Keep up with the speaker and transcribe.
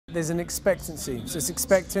There's an expectancy, so it's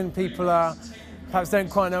expectant. People are perhaps don't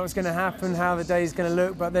quite know what's going to happen, how the day is going to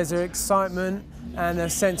look, but there's an excitement and a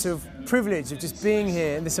sense of privilege of just being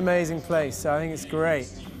here in this amazing place. So I think it's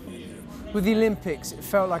great. With the Olympics, it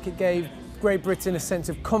felt like it gave Great Britain a sense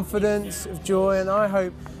of confidence, of joy, and I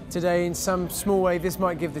hope today in some small way this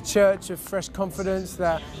might give the church a fresh confidence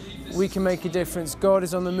that we can make a difference. God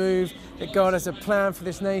is on the move, that God has a plan for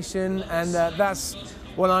this nation, and that's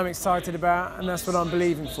what I'm excited about, and that's what I'm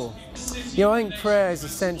believing for. You know, I think prayer is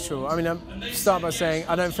essential. I mean, I start by saying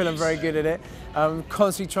I don't feel I'm very good at it. I'm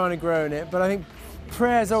constantly trying to grow in it, but I think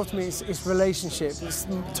prayer is ultimately it's relationship. It's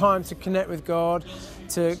time to connect with God,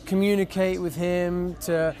 to communicate with Him,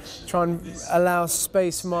 to try and allow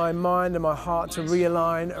space for my mind and my heart to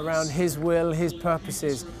realign around His will, His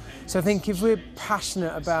purposes. So I think if we're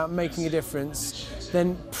passionate about making a difference,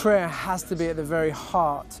 then prayer has to be at the very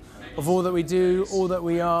heart of all that we do, all that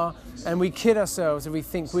we are, and we kid ourselves if we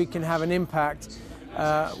think we can have an impact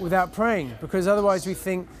without praying, because otherwise we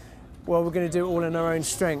think, well, we're going to do it all in our own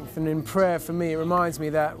strength. And in prayer, for me, it reminds me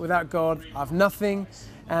that without God, I've nothing,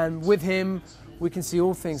 and with Him, we can see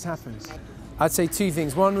all things happen. I'd say two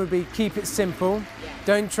things. One would be keep it simple.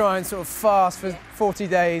 Don't try and sort of fast for 40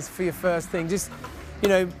 days for your first thing. Just, you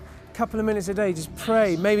know, a couple of minutes a day, just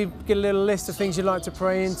pray. Maybe get a little list of things you'd like to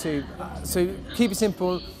pray into. So keep it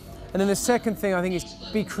simple. And then the second thing I think is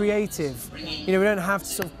be creative. You know, we don't have to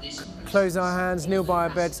sort of close our hands, kneel by our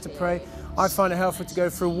beds to pray. I find it helpful to go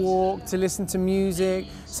for a walk, to listen to music,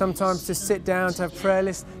 sometimes to sit down, to have prayer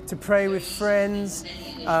lists, to pray with friends.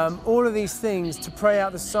 All of these things, to pray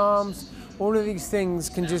out the Psalms, all of these things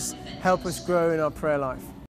can just help us grow in our prayer life.